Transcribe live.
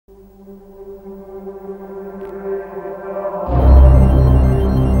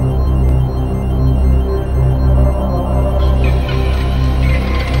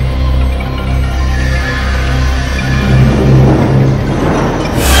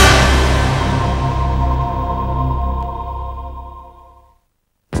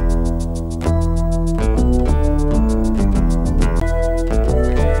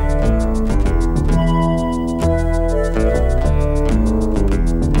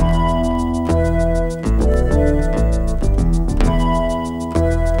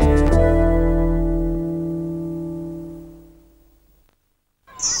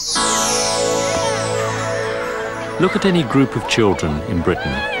Look at any group of children in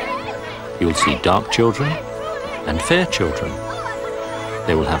Britain. You'll see dark children and fair children.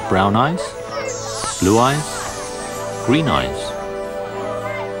 They will have brown eyes, blue eyes, green eyes.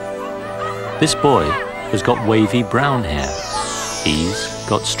 This boy has got wavy brown hair. He's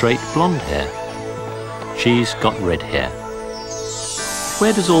got straight blonde hair. She's got red hair.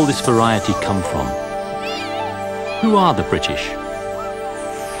 Where does all this variety come from? Who are the British?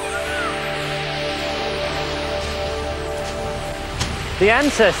 The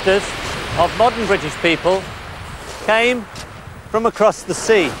ancestors of modern British people came from across the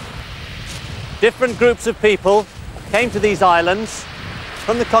sea. Different groups of people came to these islands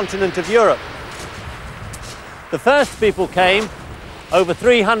from the continent of Europe. The first people came over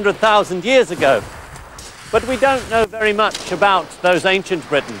 300,000 years ago, but we don't know very much about those ancient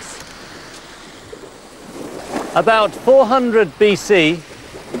Britons. About 400 BC,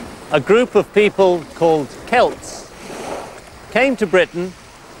 a group of people called Celts came to Britain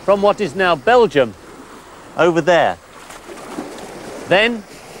from what is now Belgium, over there. Then,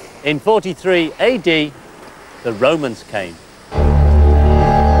 in 43 AD, the Romans came.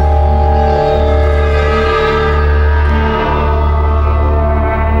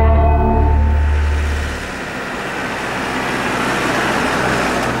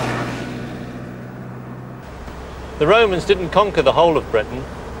 The Romans didn't conquer the whole of Britain.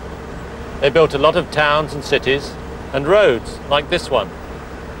 They built a lot of towns and cities and roads like this one.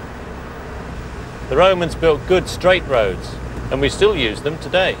 The Romans built good straight roads, and we still use them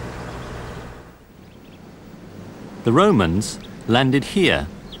today. The Romans landed here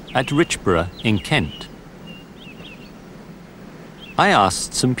at Richborough in Kent. I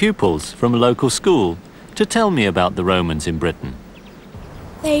asked some pupils from a local school to tell me about the Romans in Britain.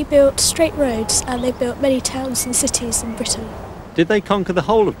 They built straight roads and they built many towns and cities in Britain. Did they conquer the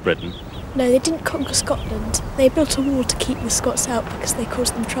whole of Britain? No, they didn't conquer Scotland. They built a wall to keep the Scots out because they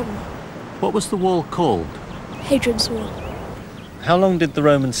caused them trouble. What was the wall called? Hadrian's Wall. How long did the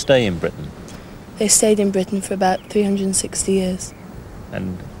Romans stay in Britain? They stayed in Britain for about 360 years.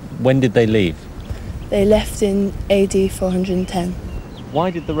 And when did they leave? They left in AD 410.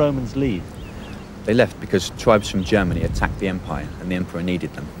 Why did the Romans leave? They left because tribes from Germany attacked the empire and the emperor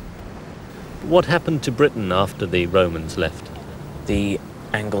needed them. What happened to Britain after the Romans left? The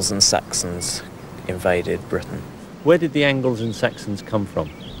Angles and Saxons invaded Britain. Where did the Angles and Saxons come from?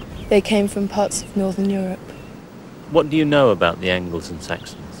 They came from parts of northern Europe. What do you know about the Angles and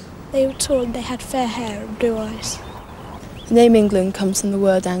Saxons? They were tall and they had fair hair and blue eyes. The name England comes from the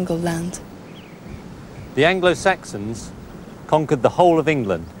word Angle land. The Anglo-Saxons conquered the whole of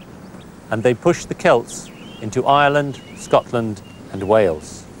England, and they pushed the Celts into Ireland, Scotland and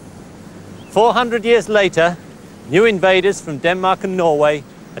Wales. 400 years later, new invaders from Denmark and Norway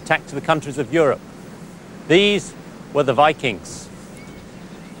attacked the countries of Europe. These were the Vikings.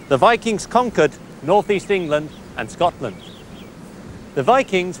 The Vikings conquered northeast England and Scotland. The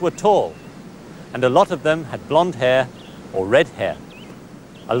Vikings were tall, and a lot of them had blonde hair or red hair.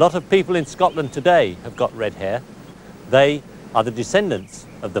 A lot of people in Scotland today have got red hair. They are the descendants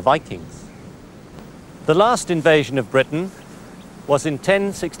of the Vikings. The last invasion of Britain was in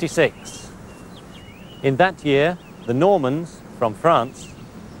 1066. In that year, the Normans from France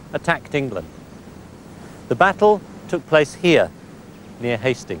attacked England. The battle took place here, near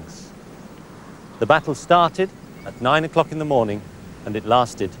Hastings. The battle started at 9 o'clock in the morning and it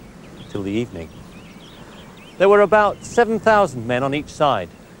lasted till the evening. There were about 7,000 men on each side.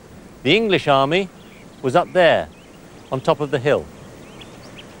 The English army was up there, on top of the hill,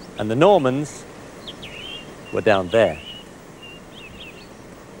 and the Normans were down there.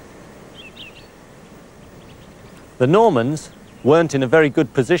 The Normans weren't in a very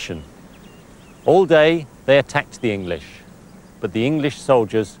good position. All day they attacked the English, but the English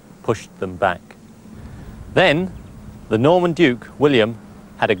soldiers pushed them back. Then the Norman Duke, William,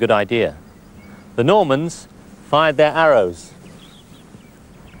 had a good idea. The Normans fired their arrows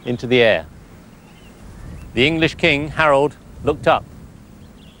into the air. The English king, Harold, looked up,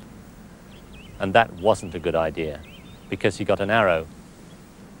 and that wasn't a good idea because he got an arrow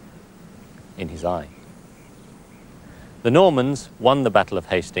in his eye. The Normans won the Battle of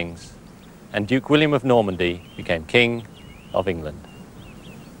Hastings, and Duke William of Normandy became King of England.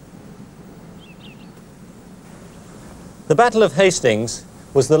 The Battle of Hastings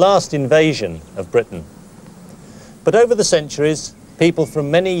was the last invasion of Britain. But over the centuries, people from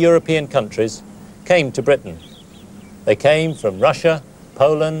many European countries came to Britain. They came from Russia,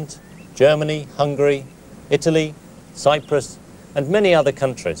 Poland, Germany, Hungary, Italy, Cyprus, and many other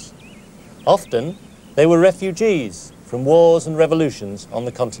countries. Often, they were refugees from wars and revolutions on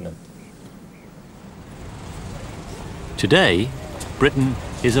the continent. Today, Britain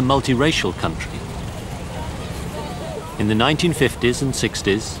is a multiracial country. In the 1950s and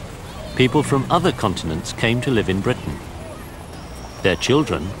 60s, people from other continents came to live in Britain. Their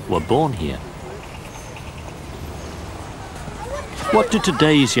children were born here. What do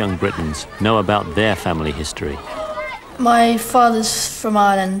today's young Britons know about their family history? My father's from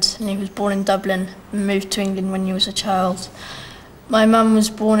Ireland and he was born in Dublin and moved to England when he was a child. My mum was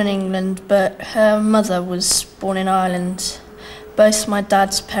born in England, but her mother was born in Ireland. Both my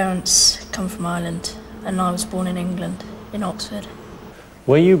dad's parents come from Ireland, and I was born in England, in Oxford.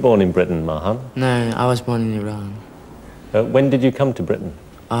 Were you born in Britain, Mahan? No, I was born in Iran. When did you come to Britain?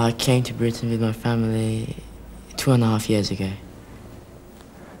 I came to Britain with my family 2.5 years ago.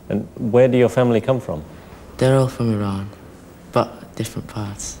 And where do your family come from? They're all from Iran, but different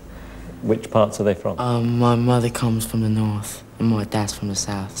parts. Which parts are they from? My mother comes from the north, and my dad's from the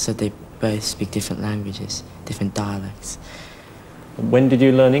south, so they both speak different languages, different dialects. When did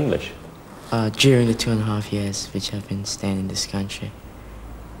you learn English? During the 2.5 years which I've been staying in this country.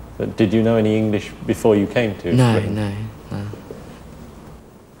 But did you know any English before you came to Britain? No.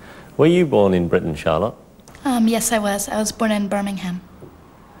 Were you born in Britain, Charlotte? Yes, I was. I was born in Birmingham.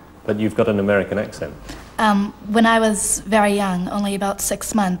 But you've got an American accent. When I was very young, only about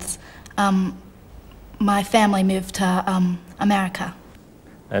 6 months, my family moved to America.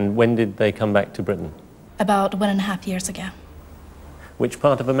 And when did they come back to Britain? About 1.5 years ago. Which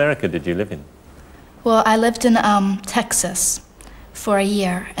part of America did you live in? Well, I lived in Texas for a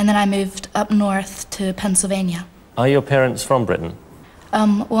year, and then I moved up north to Pennsylvania. Are your parents from Britain?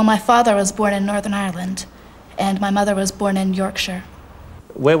 Well, my father was born in Northern Ireland, and my mother was born in Yorkshire.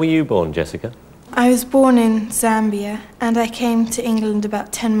 Where were you born, Jessica? I was born in Zambia, and I came to England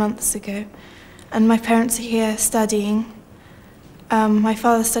about 10 months ago. And my parents are here studying. My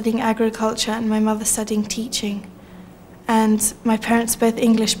father's studying agriculture and my mother's studying teaching. And my parents are both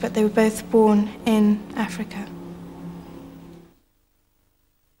English, but they were both born in Africa.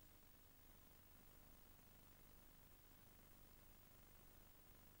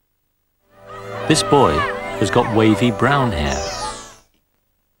 This boy has got wavy brown hair.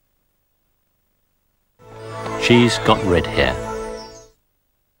 She's got red hair.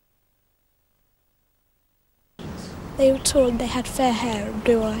 They were tall and they had fair hair and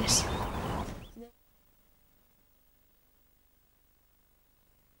blue eyes.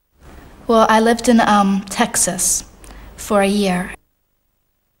 Well, I lived in Texas for a year.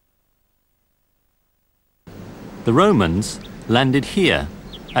 The Romans landed here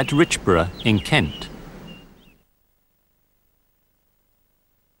at Richborough in Kent.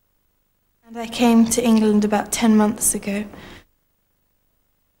 And I came to England about 10 months ago.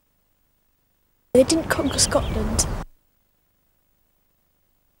 They didn't conquer Scotland.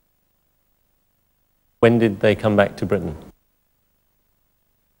 When did they come back to Britain?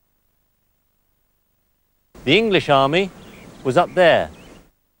 The English army was up there.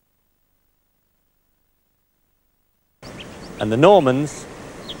 And the Normans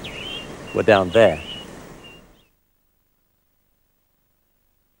were down there.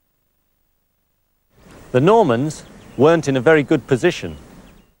 The Normans weren't in a very good position.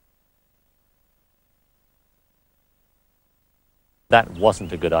 That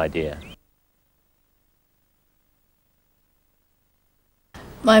wasn't a good idea.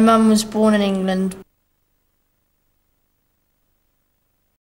 My mum was born in England.